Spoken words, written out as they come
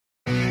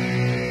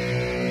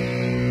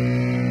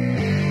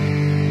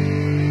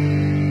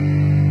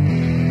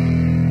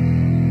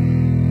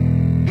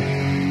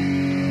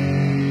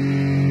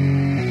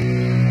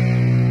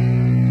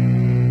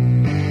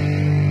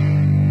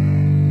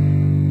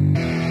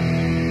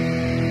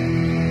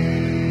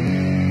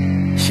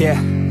Yeah,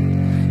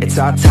 it's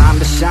our time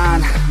to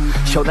shine.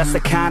 Show that's the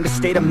kind of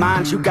state of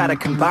mind you gotta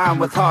combine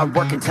with hard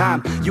work and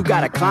time. You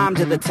gotta climb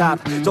to the top.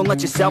 Don't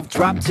let yourself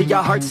drop till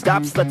your heart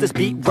stops. Let this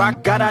beat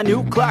rock. Got a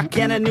new clock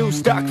and a new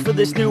stock for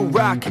this new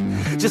rock.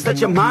 Just let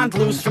your mind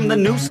loose from the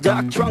new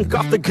stock. Drunk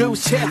off the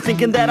goose,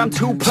 thinking that I'm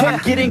too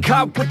pop. Getting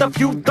caught with a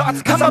few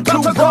thoughts cause I'm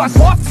too lost.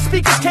 Off the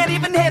speakers can't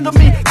even handle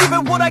me.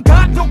 Giving what I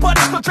got,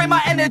 nobody's gonna drain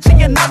my energy.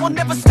 And I will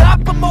never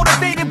stop, I'm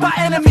motivated by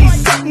enemies.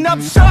 Setting up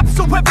shop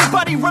so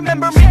everybody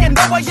remember me. And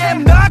no, I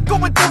am not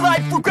going through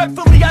life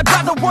regretfully. I'd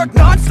rather work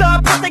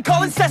non-stop, what they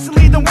call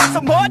incessantly, than work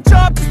some odd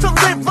job just to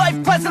live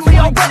life pleasantly.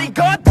 Already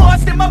got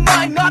lost in my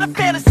mind, not a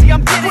fantasy,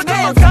 I'm getting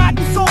it.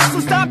 Forgotten soul, so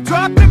stop,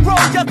 drop, and roll.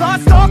 You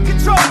lost all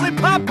control and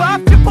pop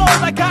off your ball.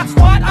 I got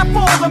squat, I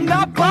fall, I'm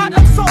not bought,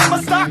 I'm sold.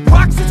 My stock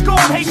rocks, it's gold.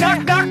 Hey,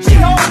 knock, knock, she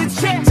home, it's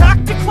shit, talk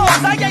to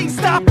close. I ain't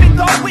stopping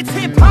though, it's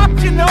hip-hop,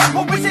 you know.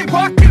 Or is it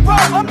rock and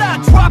roll? I'm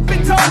not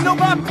dropping down, no,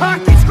 my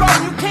pocket's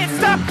grown. You can't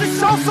stop the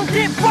show, so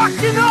get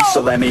rockin' on.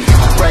 So let me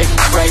break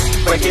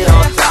it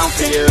all down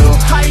for you.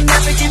 I ain't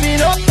never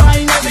giving up, I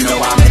ain't never giving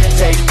up. I'm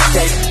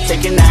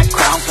taking that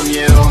crown from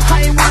you.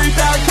 I ain't worried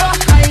about you,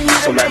 I ain't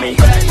never. So let me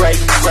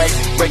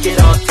break it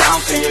all down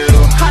for you.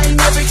 I ain't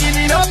never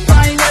giving up,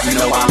 I ain't never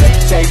giving up. I'm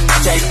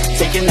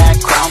taking that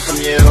crown from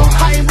you.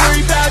 I ain't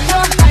worried about you,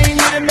 I ain't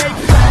never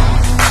making it.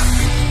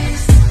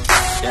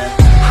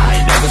 I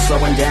ain't never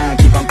slowing down,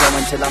 keep on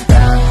going till I'm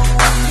down.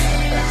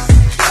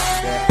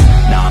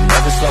 No, I'm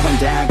never slowing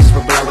down cause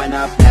we're blowing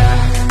up now.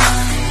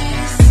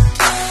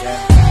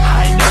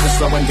 I ain't never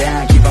slowing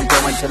down, keep on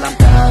going till I'm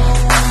down.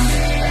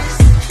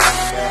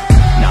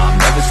 No, I'm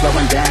never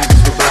slowing down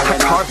cause we're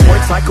blowing up. Hard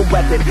words like a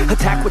weapon,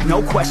 attack with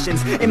no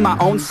questions. In my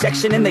own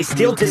section and they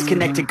still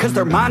disconnected cause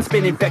their mind's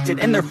been infected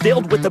and they're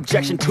filled with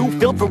objection. Too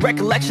filled for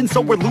recollection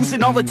so we're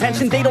losing all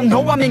attention. They don't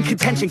know I'm in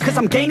contention cause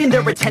I'm gaining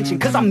their attention.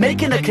 Cause I'm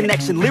making a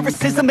connection.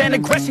 Lyricism and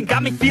aggression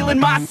got me feeling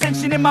my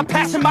ascension. In my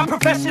passion, my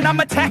profession, I'm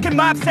attacking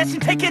my obsession.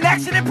 Taking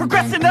action and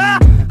progressing.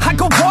 I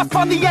go off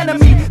on the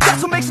enemy,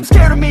 that's what makes them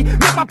scared of me.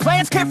 Make my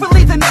plans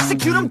carefully, then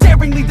execute them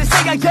daringly. They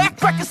say I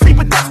act recklessly,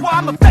 but that's why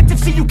I'm effective.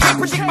 See, you can't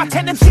predict my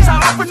tendencies, I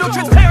offer no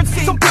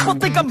transparency. Some people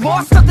think I'm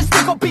lost, others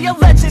think I'll be a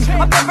legend.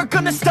 I'm never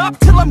gonna stop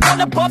till I'm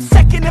one above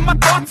second. And my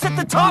thoughts at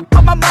the top,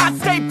 but my mind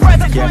stay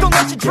present. Don't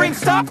let your dreams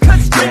stop,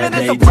 cause dreaming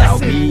is a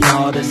blessing. They tell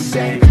me all the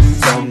same,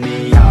 told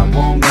me I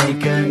won't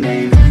make a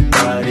name.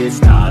 But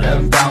it's not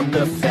about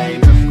the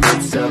fame,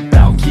 it's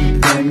about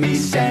keeping me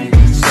sane.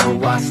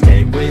 So I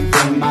stay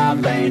within my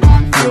lane,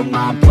 feel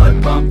my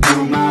blood pump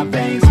through my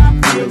veins.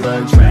 Feel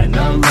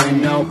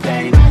adrenaline, no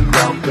pain,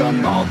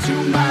 welcome all to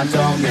my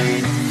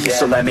domain.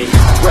 So let me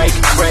break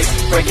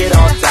it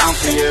all down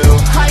for you.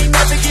 I ain't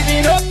never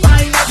giving up,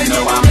 I ain't never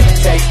giving up. I'm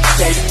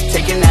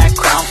taking that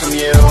crown from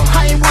you.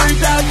 I ain't worried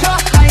about you,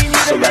 I ain't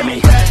never. So let me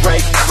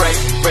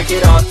break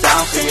it all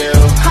down for you.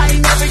 I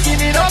ain't never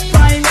giving up,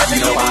 I ain't never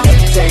giving up. I'm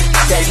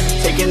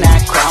taking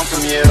that crown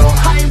from you.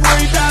 I ain't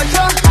worried about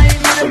you, I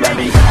ain't never. So let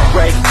me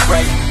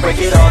break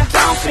it all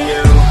down for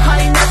you.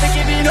 I ain't never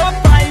giving up,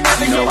 I ain't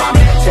never giving up. I'm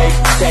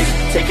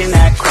taking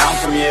that crown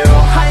from you.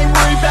 I ain't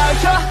worried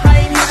about you, I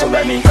ain't never. So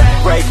let me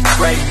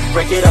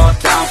break it all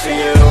down for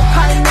you.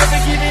 I ain't never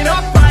giving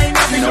up, I ain't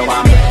never giving up.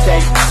 I'm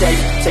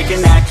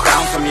taking that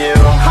crown from you.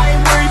 I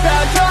ain't worried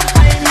about you.